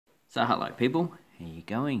So hello people, how you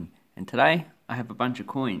going? And today I have a bunch of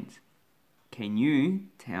coins. Can you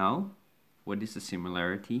tell what is the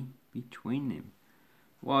similarity between them?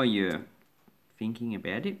 While you're thinking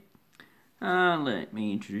about it, let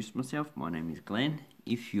me introduce myself. My name is Glenn.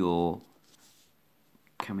 If you're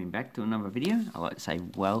coming back to another video, I'd like to say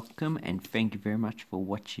welcome and thank you very much for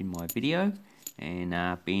watching my video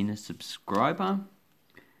and being a subscriber.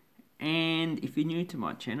 And if you're new to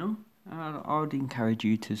my channel, I would encourage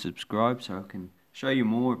you to subscribe so I can show you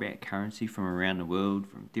more about currency from around the world,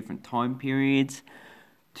 from different time periods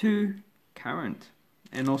to current.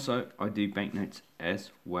 And also I do banknotes as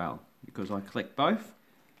well because I collect both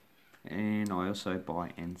and I also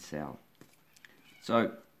buy and sell.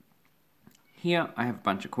 So here I have a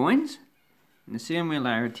bunch of coins, and the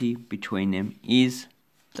similarity between them is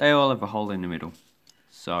they all have a hole in the middle.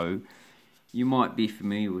 So you might be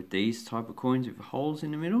familiar with these type of coins with holes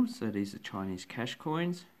in the middle. So these are Chinese cash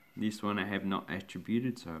coins. This one I have not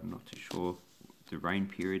attributed, so I'm not too sure what the reign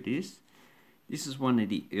period is. This is one of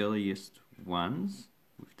the earliest ones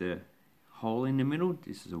with the hole in the middle.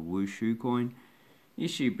 This is a wushu coin,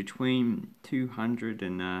 issued between 200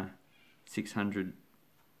 and 200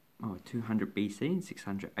 BC and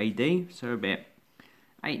 600 AD. So about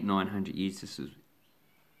 800-900 years this is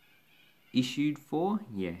issued for,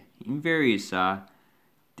 in various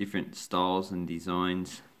different styles and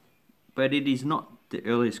designs, but it is not the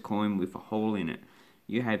earliest coin with a hole in it.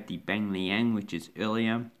 You have the Bang Liang, which is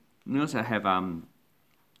earlier. You also have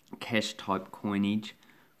cash type coinage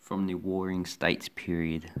from the Warring States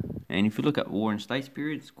period, and if you look at Warring States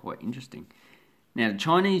period, it's quite interesting. Now the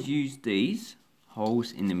Chinese used these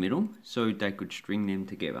holes in the middle so they could string them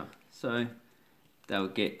together, so they'll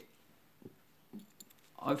get,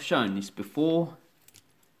 I've shown this before,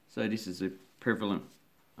 so this is a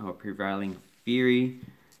prevailing theory.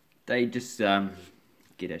 They just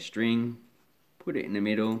get a string, put it in the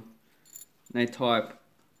middle, they type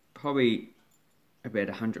probably about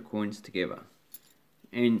 100 coins together,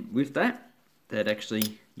 and with that they'd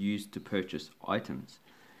actually use to purchase items.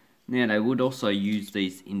 Now they would also use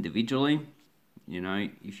these individually. You know,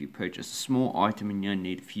 if you purchase a small item and you only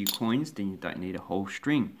need a few coins, then you don't need a whole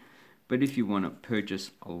string. But if you want to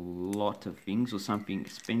purchase a lot of things or something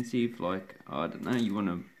expensive, like, I don't know, you want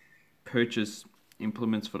to purchase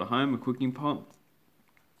implements for the home, a cooking pot,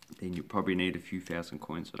 then you probably need a few thousand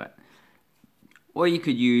coins for that. Or you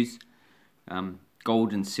could use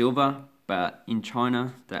gold and silver, but in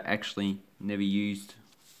China they actually never used,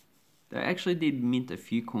 they actually did mint a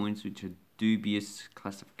few coins which are dubious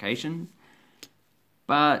classification,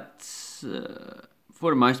 but for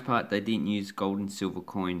the most part, they didn't use gold and silver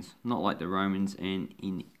coins, not like the Romans and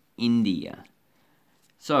in India.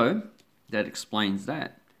 So that explains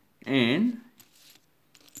that, and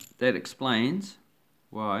that explains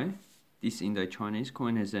why this Indo-Chinese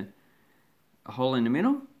coin has a hole in the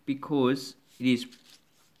middle, because it is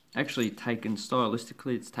actually taken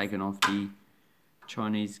stylistically. It's taken off the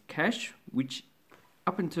Chinese cash, which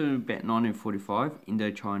up until about 1945,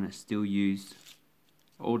 Indochina still used,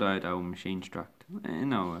 although they were machine struck.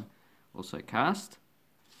 And they were also cast.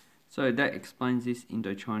 So that explains this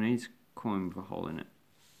Indo-Chinese coin with a hole in it.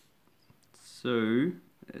 So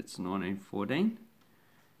it's 1914,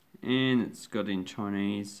 and it's got in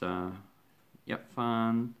Chinese Yap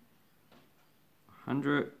Fan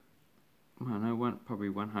 100. I don't know, probably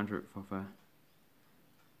 100th of a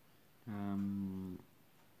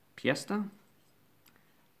piastre,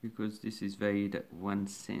 because this is valued at 1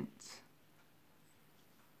 cent.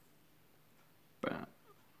 But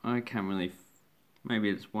I can't really, maybe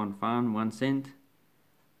it's 1 fan, 1 cent,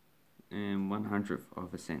 and 100th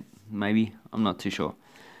of a cent, maybe, I'm not too sure.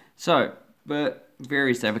 So, but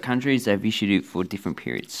various other countries have issued it for different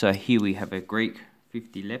periods. So here we have a Greek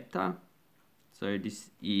 50 lepta. So this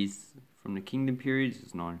is from the Kingdom period,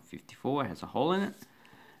 it's 954, it has a hole in it.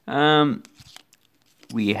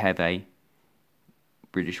 We have a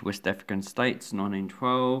British West African States,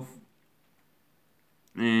 1912.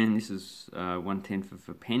 And this is 1/10 of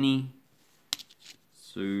a penny.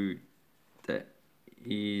 So that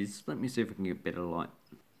is, let me see if I can get better light.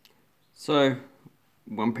 So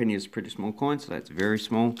 1 penny is a pretty small coin, so that's very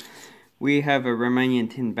small. We have a Romanian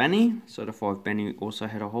 10 bani, so the 5 bani also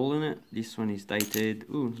had a hole in it. This one is dated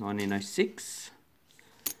 1906.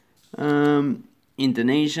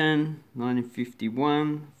 Indonesian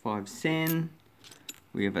 1951, 5 sen.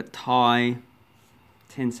 We have a Thai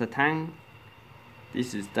 10 satang.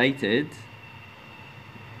 This is dated,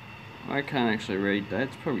 I can't actually read that,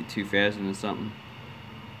 it's probably 2000 or something.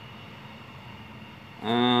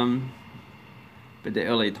 But the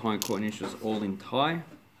early Thai coinage was all in Thai.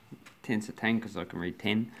 10 to 10 because I can read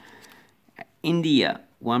 10. India,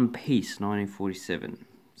 1 piece, 1947.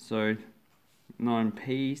 So 9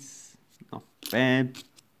 piece, not bad.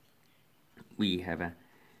 We have a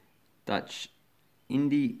Dutch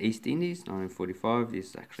East Indies, 1945. This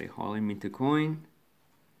is actually a highly minted coin.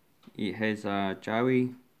 It has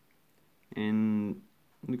Jawi, and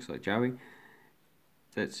looks like Jawi.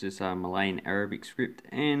 That's just Malayan Arabic script,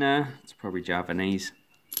 and it's probably Javanese.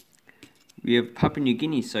 We have Papua New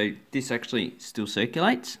Guinea, so this actually still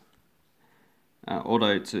circulates.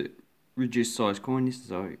 Although it's a reduced size coin. This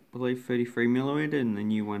is, I believe, 33mm, and the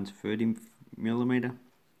new one's 30mm.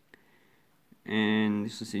 And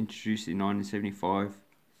this was introduced in 1975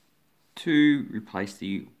 to replace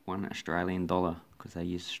the $1 Australian dollar, because they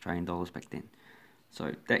used Australian dollars back then.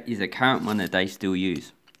 So that is a current one that they still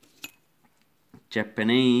use.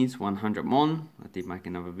 Japanese 100 mon. I did make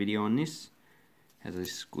another video on this. Has a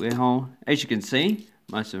square hole. As you can see,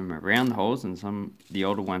 most of them are round holes, and some the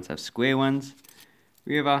older ones have square ones.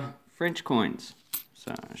 We have French coins.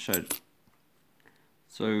 So I showed.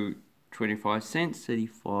 So 25 cents,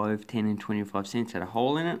 35, 10 and 25 cents had a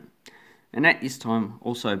hole in it. And at this time,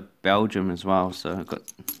 also Belgium as well. So I've got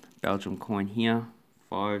Belgium coin here,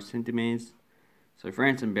 5 centimeters. So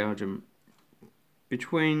France and Belgium,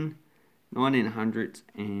 between 1900s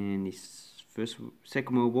and the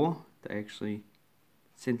Second World War, they actually,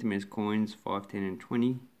 centimeters coins, 5, 10 and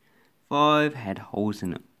 25, had holes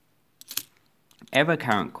in it. Ever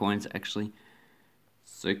current coins actually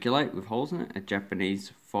circulate with holes in it, a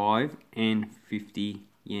Japanese 5 and 50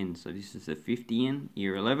 yen. So this is a 50 yen,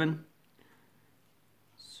 year 11.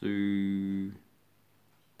 So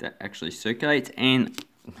that actually circulates, and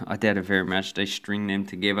I doubt it very much they string them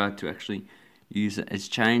together to actually use it as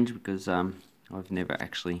change, because I've never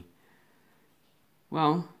actually,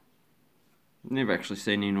 never actually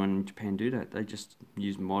seen anyone in Japan do that. They just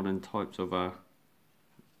use modern types of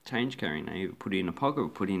change carrying. They either put it in a pocket or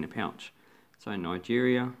put it in a pouch. So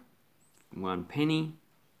Nigeria, 1 penny.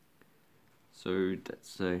 So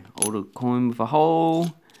that's an older coin with a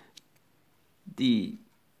hole. The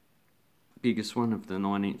biggest one of the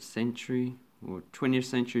 19th century, or 20th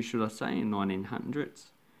century should I say, in 1900s.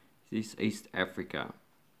 This East Africa,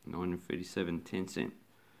 1937, 10 cent.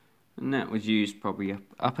 And that was used probably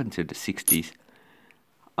up until the 60s.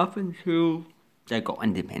 Up until they got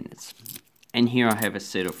independence. And here I have a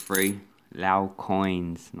set of 3 Lao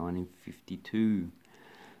coins, 1952.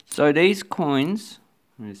 So these coins,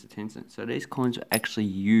 where's the 10 cent? So these coins were actually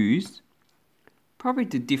used probably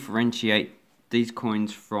to differentiate these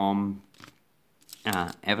coins from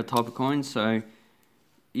other type of coins. So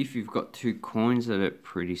if you've got 2 coins that are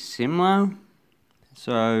pretty similar,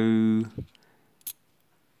 so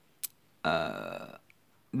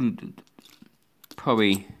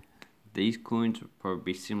probably these coins would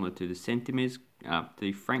probably be similar to the centimeters,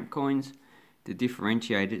 the franc coins. To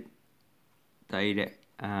differentiate it, they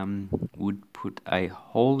would put a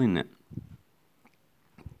hole in it.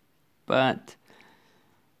 But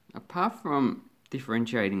apart from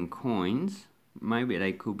differentiating coins, maybe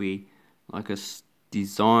they could be like a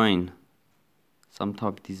design, some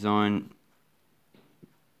type of design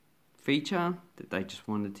feature that they just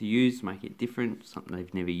wanted to use, make it different, something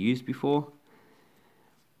they've never used before.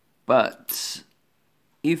 But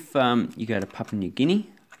if you go to Papua New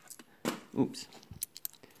Guinea,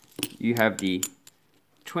 you have the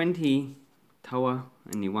 20 tawa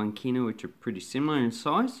and the 1 kina, which are pretty similar in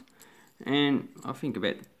size. And I think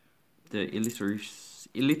about the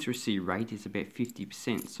illiteracy rate is about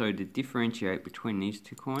 50%. So to differentiate between these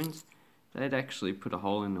 2 coins, they'd actually put a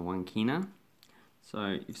hole in the 1 kina.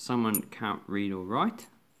 So if someone can't read or write,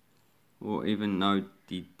 or even know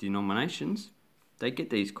the denominations, they get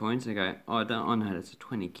these coins and go, oh, I know that's a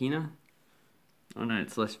 20 kina. I know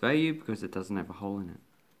it's less value because it doesn't have a hole in it.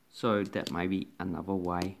 So that may be another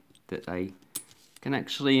way that they can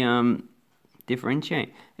actually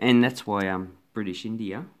differentiate. And that's why British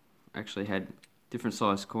India actually had different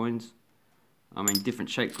size coins. I mean, different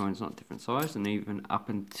shape coins, not different size. And even up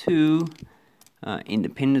until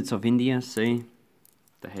independence of India, see,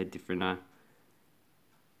 they had different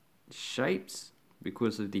shapes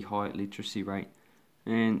because of the high literacy rate.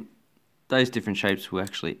 And those different shapes were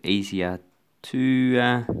actually easier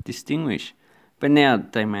to distinguish. But now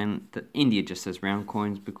India just has round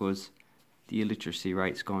coins because the illiteracy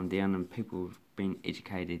rate's gone down and people have been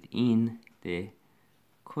educated in their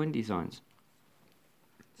coin designs.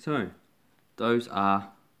 So those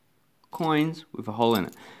are coins with a hole in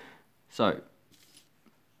it. So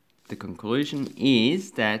the conclusion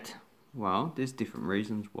is that, well, there's different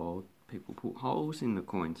reasons why people put holes in the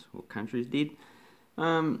coins, what countries did.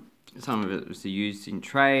 Some of it was used in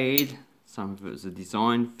trade, some of it was a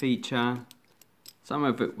design feature, some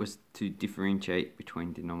of it was to differentiate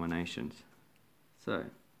between denominations. So,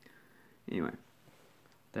 anyway,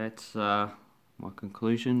 that's my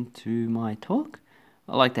conclusion to my talk.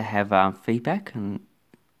 I like to have feedback and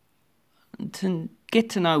to get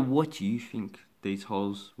to know what you think these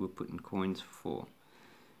holes were put in coins for.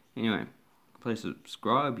 Anyway, please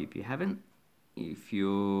subscribe if you haven't. If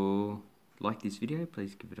you like this video,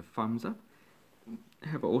 please give it a thumbs up.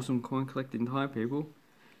 Have an awesome coin collecting time, people.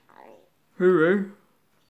 Hooroo!